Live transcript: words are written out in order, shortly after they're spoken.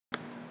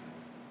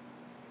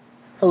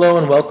Hello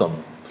and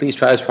welcome. Please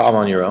try this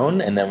problem on your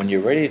own, and then when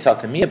you're ready to talk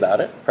to me about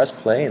it, press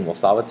play and we'll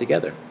solve it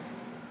together.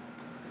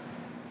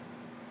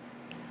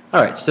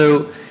 Alright,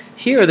 so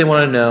here they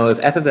want to know if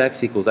f of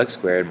x equals x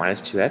squared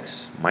minus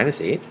 2x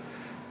minus 8. So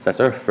that's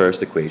our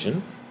first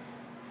equation.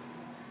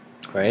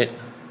 Right?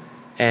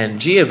 And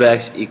g of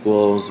x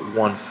equals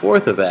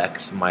 1/4 of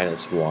x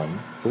minus 1.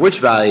 For which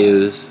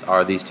values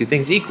are these two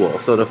things equal?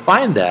 So to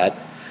find that,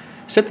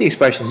 set the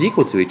expressions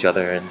equal to each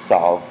other and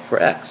solve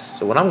for x.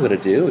 So what I'm going to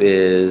do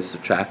is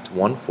subtract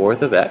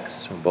 1/4 of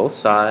x from both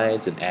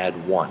sides and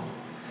add 1.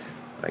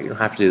 Right, you don't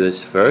have to do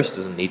this first, it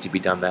doesn't need to be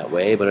done that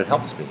way, but it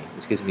helps me.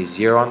 This gives me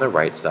 0 on the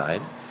right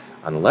side.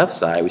 On the left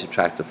side, we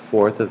subtract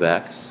 1/4 of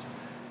x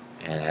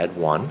and add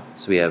 1.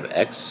 So we have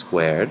x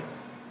squared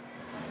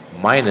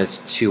minus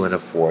 2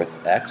 1/4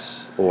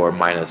 x, or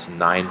minus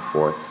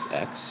 9/4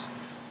 x,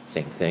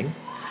 same thing.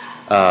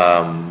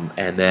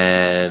 And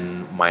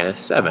then minus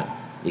 7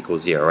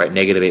 equals 0, right?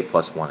 Negative 8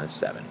 plus 1 is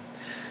 7.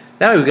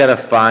 Now we've got to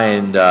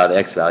find the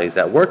x values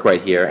that work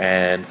right here,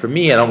 and for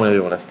me, I don't really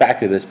want to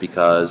factor this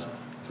because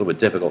it's a little bit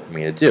difficult for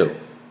me to do.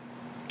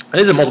 It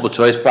is a multiple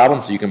choice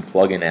problem, so you can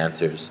plug in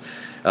answers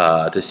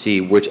to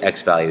see which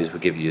x values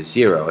would give you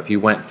 0. If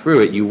you went through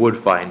it, you would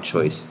find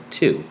choice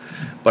 2.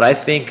 But I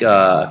think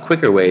a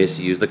quicker way is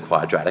to use the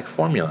quadratic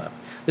formula.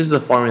 This is a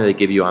formula they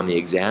give you on the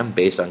exam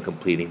based on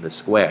completing the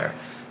square.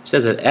 It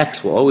says that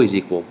x will always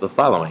equal the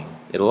following.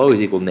 It'll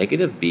always equal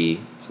negative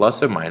b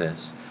plus or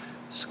minus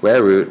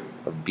square root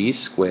of b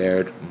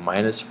squared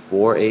minus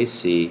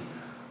 4ac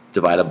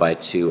divided by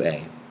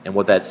 2a. And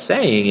what that's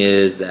saying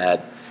is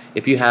that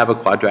if you have a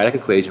quadratic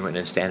equation written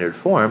in standard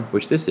form,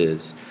 which this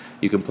is,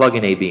 you can plug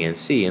in a, b, and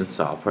c and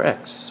solve for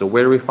x. So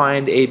where do we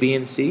find a, b,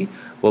 and c?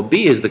 Well,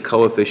 b is the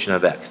coefficient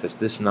of x. That's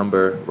this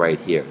number right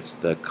here. It's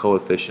the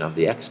coefficient of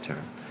the x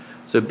term.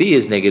 So b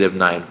is negative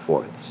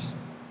 9/4.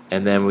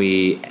 And then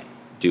we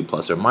do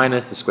plus or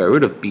minus the square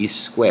root of b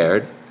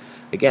squared.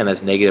 Again,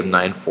 that's negative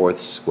 9/4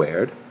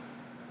 squared,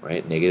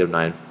 right? Negative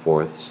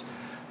 9/4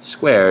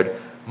 squared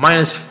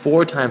minus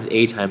 4 times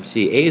a times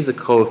c. A is the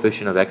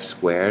coefficient of x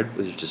squared,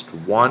 which is just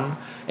 1,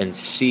 and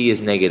c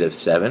is negative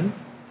 7.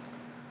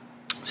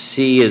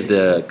 C is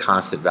the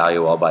constant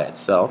value all by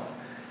itself.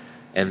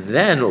 And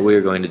then what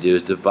we're going to do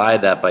is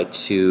divide that by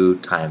 2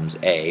 times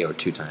a, or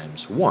 2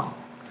 times 1.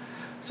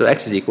 So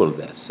x is equal to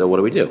this. So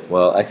what do?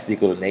 Well, x is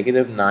equal to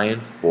negative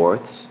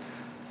 9/4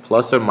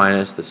 plus or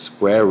minus the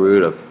square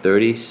root of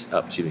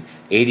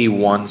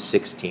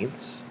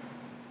 81/16.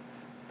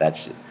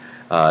 That's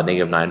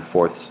negative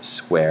 9/4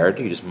 squared.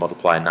 You just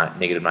multiply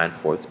negative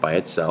 9/4 by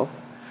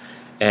itself.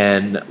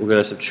 And we're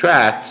going to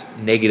subtract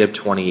negative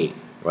 28,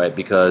 right?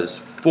 Because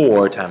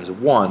 4 times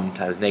 1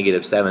 times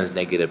negative 7 is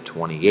negative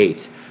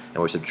 28.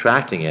 And we're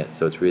subtracting it,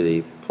 so it's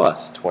really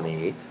plus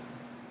 28.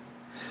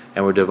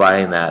 And we're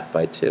dividing that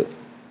by 2.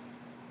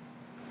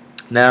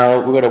 Now,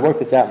 we're going to work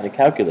this out in the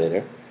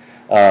calculator.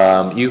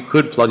 You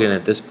could plug in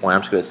at this point.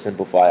 I'm just going to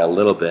simplify a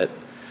little bit.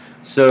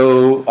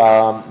 So,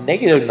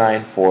 negative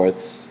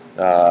 9/4.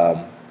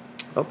 Oh,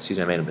 excuse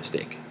me, I made a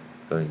mistake.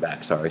 Going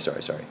back. Sorry.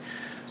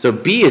 So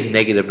b is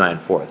negative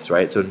 9/4,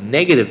 right? So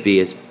negative b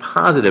is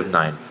positive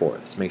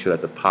 9/4. Make sure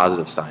that's a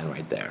positive sign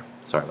right there.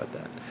 Sorry about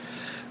that.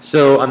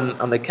 So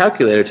on the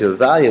calculator, to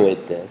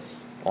evaluate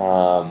this,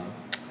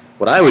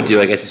 what I would do,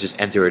 I guess, is just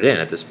enter it in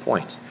at this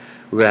point.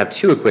 We're going to have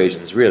two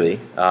equations, really.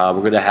 We're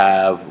going to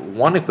have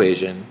one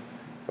equation,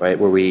 right,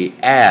 where we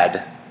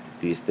add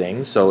these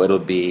things. So it'll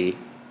be,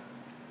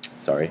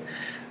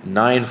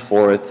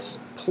 9/4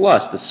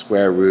 plus the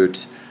square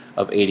root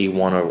of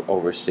 81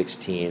 over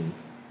 16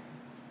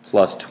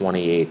 plus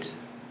 28,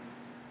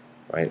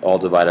 right, all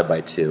divided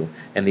by 2.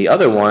 And the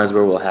other one is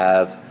where we'll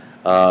have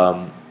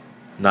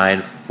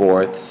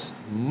 9/4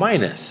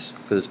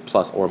 minus, because it's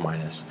plus or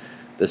minus,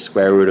 the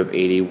square root of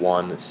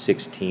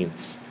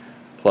 81/16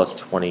 plus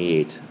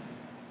 28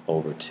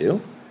 over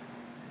 2.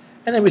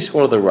 And then we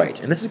scroll to the right.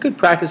 And this is good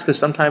practice because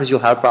sometimes you'll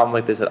have a problem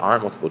like this that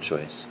aren't multiple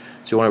choice.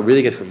 So you want to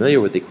really get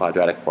familiar with the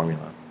quadratic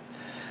formula.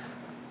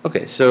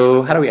 Okay,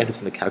 so how do we enter this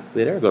in the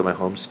calculator? Go to my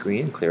home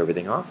screen, clear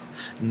everything off.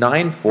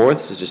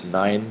 9/4 is just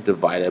 9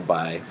 divided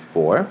by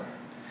 4.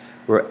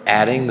 We're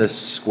adding the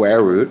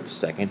square root,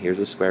 here's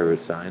the square root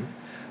sign,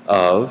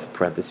 of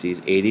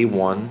parentheses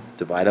 81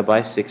 divided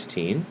by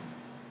 16,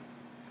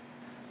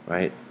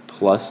 right,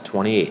 plus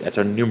 28. That's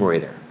our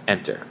numerator.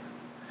 Enter.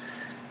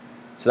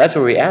 So that's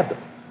where we add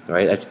them,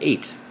 right? That's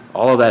 8.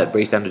 All of that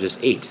breaks down to just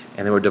 8.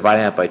 And then we're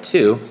dividing that by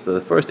 2, so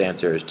the first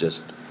answer is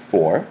just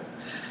 4.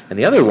 And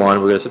the other one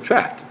we're going to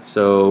subtract.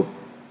 So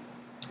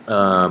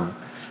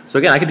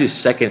again, I can do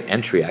second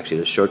entry, actually,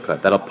 the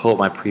shortcut. That'll pull up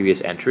my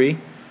previous entry.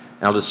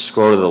 And I'll just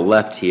scroll to the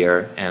left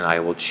here, and I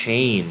will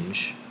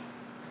change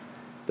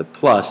the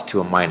plus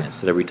to a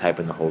minus instead of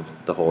retyping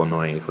the whole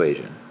annoying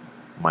equation.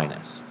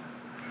 Minus.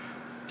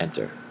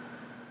 Enter.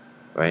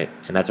 Right?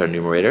 And that's our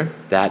numerator.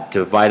 That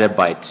divided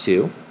by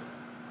 2,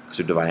 because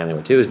we're dividing only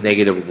by 2, is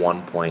negative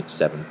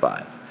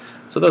 1.75.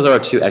 So those are our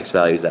two x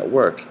values that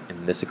work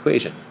in this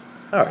equation.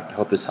 Alright, I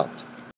hope this helped.